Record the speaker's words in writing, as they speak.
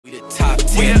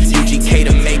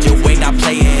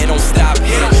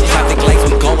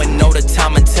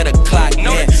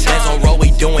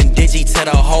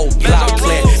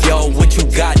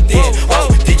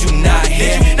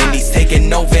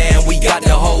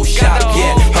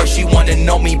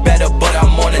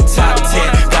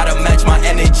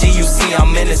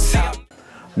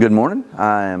Good morning.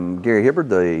 I'm Gary Hibbard,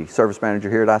 the service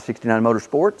manager here at I-69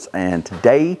 Motorsports, and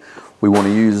today we want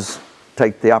to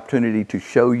take the opportunity to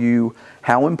show you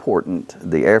how important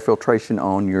the air filtration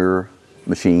on your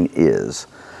machine is.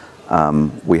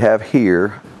 We have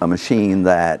here a machine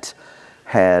that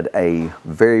had a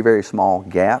very small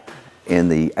gap in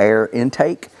the air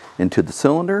intake into the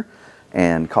cylinder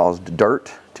and caused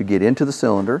dirt to get into the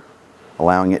cylinder,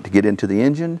 allowing it to get into the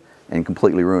engine and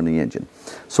completely ruin the engine.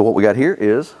 So what we got here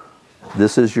is,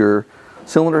 this is your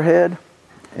cylinder head,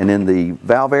 and in the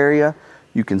valve area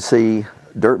you can see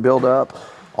dirt buildup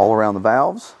all around the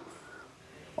valves,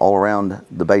 all around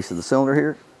the base of the cylinder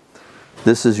here.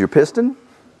 This is your piston.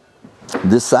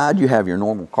 This side you have your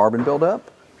normal carbon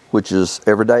buildup, which is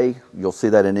every day, you'll see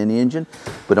that in any engine.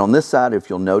 But on this side, if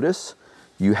you'll notice,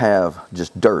 you have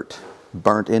just dirt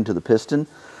burnt into the piston.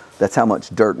 That's how much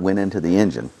dirt went into the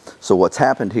engine. So what's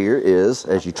happened here is,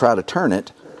 as you try to turn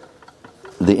it,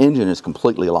 the engine is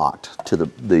completely locked to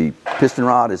the piston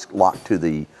rod is locked to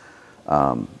the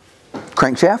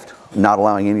crankshaft, not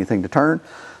allowing anything to turn.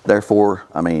 Therefore,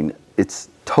 I mean, it's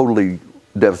totally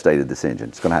devastated this engine.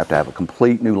 It's going to have a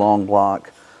complete new long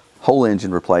block, whole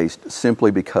engine replaced,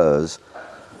 simply because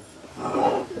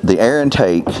the air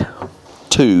intake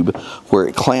tube where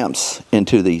it clamps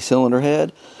into the cylinder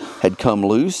head had come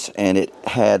loose, and it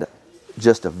had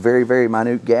just a very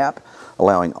minute gap,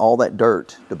 allowing all that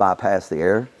dirt to bypass the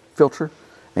air filter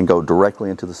and go directly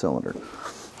into the cylinder.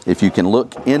 If you can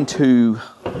look into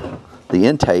the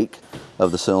intake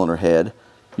of the cylinder head,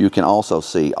 you can also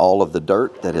see all of the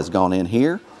dirt that has gone in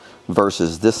here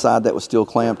versus this side that was still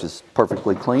clamped is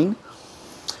perfectly clean.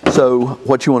 So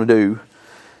what you want to do,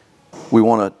 we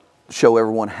want to show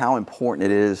everyone how important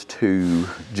it is to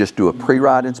just do a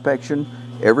pre-ride inspection.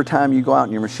 Every time you go out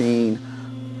in your machine,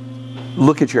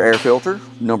 look at your air filter.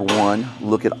 Number one,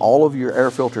 look at all of your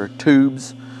air filter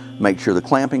tubes. Make sure the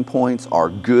clamping points are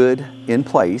good in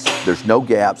place. There's no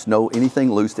gaps, no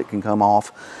anything loose that can come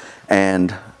off.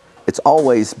 And it's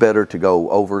always better to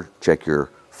go over, check your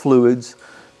fluids,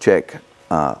 check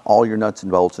all your nuts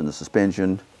and bolts in the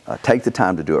suspension. Take the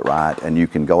time to do it right, and you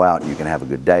can go out and you can have a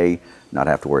good day, not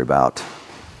have to worry about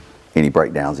any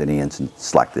breakdowns, any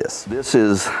incidents like this. This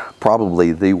is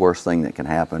probably the worst thing that can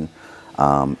happen,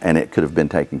 and it could have been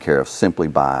taken care of simply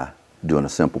by doing a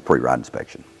simple pre-ride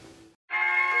inspection.